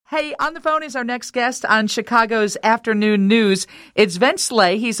Hey, on the phone is our next guest on Chicago's Afternoon News. It's Vince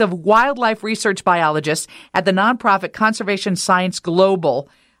Slay. He's a wildlife research biologist at the nonprofit Conservation Science Global.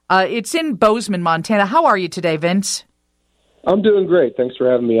 It's in Bozeman, Montana. How are you today, Vince? I'm doing great. Thanks for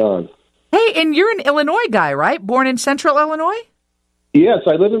having me on. Hey, and you're an Illinois guy, right? Born in central Illinois? Yes,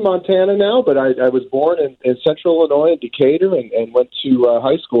 I live in Montana now, but I was born in central Illinois, in Decatur, and went to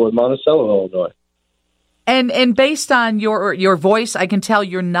high school in Monticello, Illinois. And based on your voice, I can tell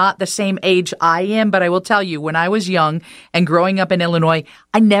you're not the same age I am, but I will tell you, when I was young and growing up in Illinois,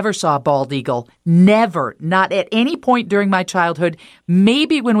 I never saw a bald eagle. Never. Not at any point during my childhood.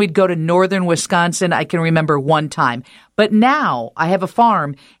 Maybe when we'd go to northern Wisconsin, I can remember one time. But now I have a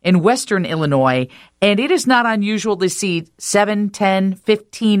farm in western Illinois, and it is not unusual to see 7, 10,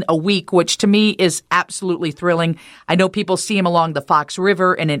 15 a week, which to me is absolutely thrilling. I know people see them along the Fox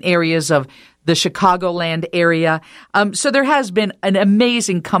River and in areas of the Chicagoland area. So there has been an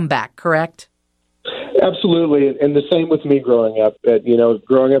amazing comeback, correct? Absolutely, and the same with me growing up.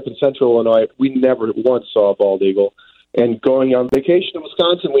 Growing up in central Illinois, we never once saw a bald eagle. And going on vacation in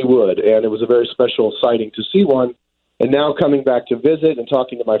Wisconsin, we would, and it was a very special sighting to see one. And now coming back to visit and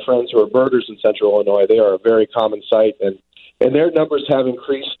talking to my friends who are birders in central Illinois, they are a very common sight, and their numbers have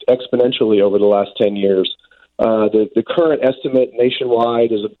increased exponentially over the last 10 years. The current estimate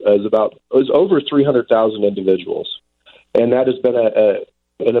nationwide is over 300,000 individuals, and that has been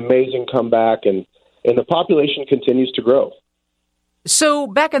an amazing comeback, and the population continues to grow. So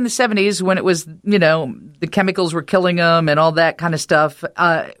back in the 70s, when it was, the chemicals were killing them and all that kind of stuff,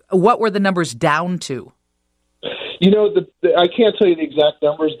 what were the numbers down to? I can't tell you the exact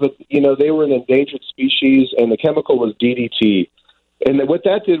numbers, but, they were an endangered species, and the chemical was DDT. And what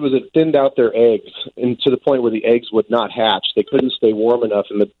that did was it thinned out their eggs, and to the point where the eggs would not hatch. They couldn't stay warm enough,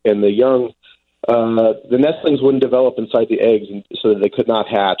 and the young, the nestlings wouldn't develop inside the eggs, and so that they could not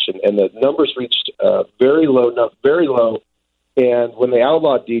hatch. And the numbers reached very low. And when they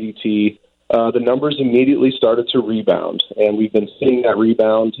outlawed DDT, the numbers immediately started to rebound, and we've been seeing that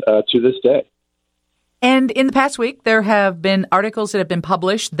rebound to this day. And in the past week, there have been articles that have been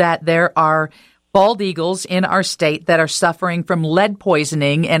published that there are bald eagles in our state that are suffering from lead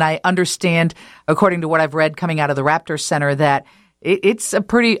poisoning. And I understand, according to what I've read coming out of the Raptor Center, that it's a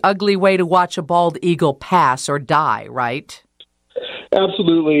pretty ugly way to watch a bald eagle pass or die, right?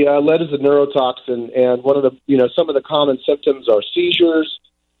 Absolutely. Lead is a neurotoxin, and one of the, some of the common symptoms are seizures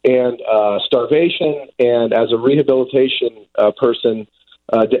and starvation. And as a rehabilitation person,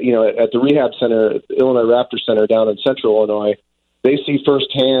 at the rehab center, Illinois Raptor Center down in central Illinois, they see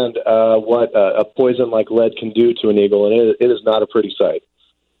firsthand what a poison like lead can do to an eagle, and it is not a pretty sight.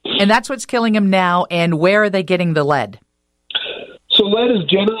 And that's what's killing them now, and where are they getting the lead? So lead is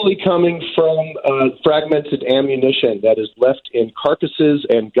generally coming from fragmented ammunition that is left in carcasses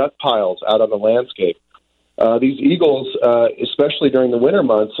and gut piles out on the landscape. These eagles, especially during the winter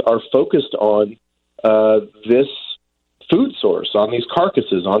months, are focused on this food source, on these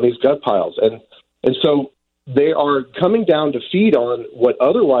carcasses, on these gut piles. And so they are coming down to feed on what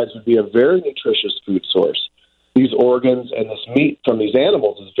otherwise would be a very nutritious food source. These organs and this meat from these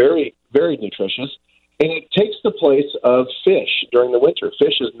animals is very, very nutritious, and it takes the place of fish during the winter.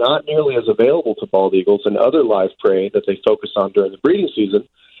 Fish is not nearly as available to bald eagles and other live prey that they focus on during the breeding season,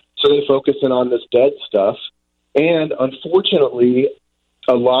 so they focus in on this dead stuff. And unfortunately,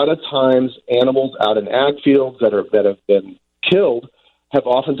 a lot of times animals out in ag fields that have been killed have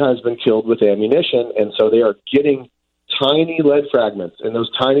oftentimes been killed with ammunition, and so they are getting tiny lead fragments, and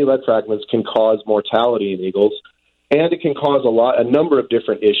those tiny lead fragments can cause mortality in eagles, and it can cause a number of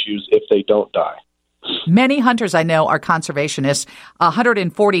different issues if they don't die. Many hunters I know are conservationists.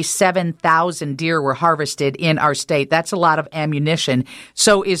 147,000 deer were harvested in our state. That's a lot of ammunition.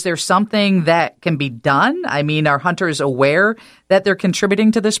 So is there something that can be done? I mean, are hunters aware that they're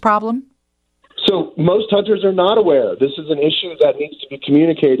contributing to this problem? So most hunters are not aware. This is an issue that needs to be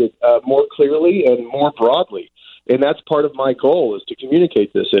communicated more clearly and more broadly. And that's part of my goal, is to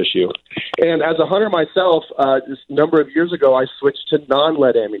communicate this issue. And as a hunter myself, this number of years ago, I switched to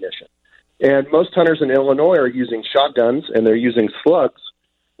non-lead ammunition. And most hunters in Illinois are using shotguns, and they're using slugs.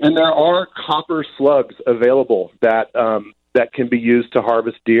 And there are copper slugs available that can be used to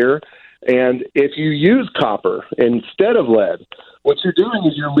harvest deer. And if you use copper instead of lead, what you're doing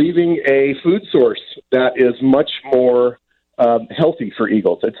is you're leaving a food source that is much more healthy for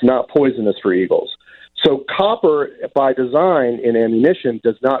eagles. It's not poisonous for eagles. So copper, by design in ammunition,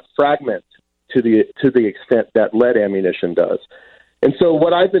 does not fragment to the extent that lead ammunition does. And so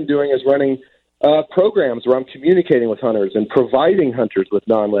what I've been doing is running programs where I'm communicating with hunters and providing hunters with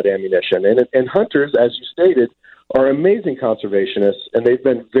non-lead ammunition. And hunters, as you stated, are amazing conservationists, and they've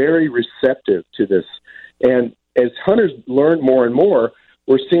been very receptive to this. And as hunters learn more and more,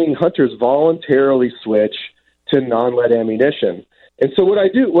 we're seeing hunters voluntarily switch to non-lead ammunition. And so what I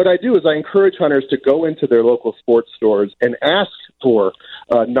do is I encourage hunters to go into their local sports stores and ask for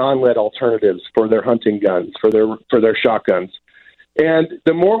non-lead alternatives for their hunting guns, for their shotguns. And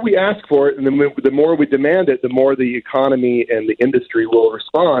the more we ask for it, and the more we demand it, the more the economy and the industry will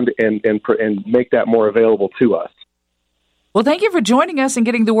respond and make that more available to us. Well, thank you for joining us and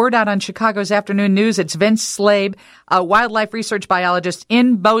getting the word out on Chicago's Afternoon News. It's Vince Slabe, a wildlife research biologist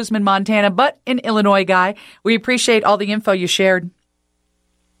in Bozeman, Montana, but an Illinois guy. We appreciate all the info you shared.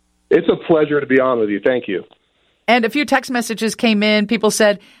 It's a pleasure to be on with you. Thank you. And a few text messages came in. People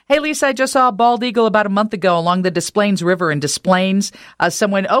said, hey, Lisa, I just saw a bald eagle about a month ago along the Des Plaines River in Des Plaines.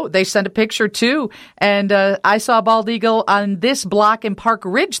 They sent a picture too. And I saw a bald eagle on this block in Park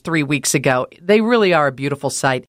Ridge 3 weeks ago. They really are a beautiful sight.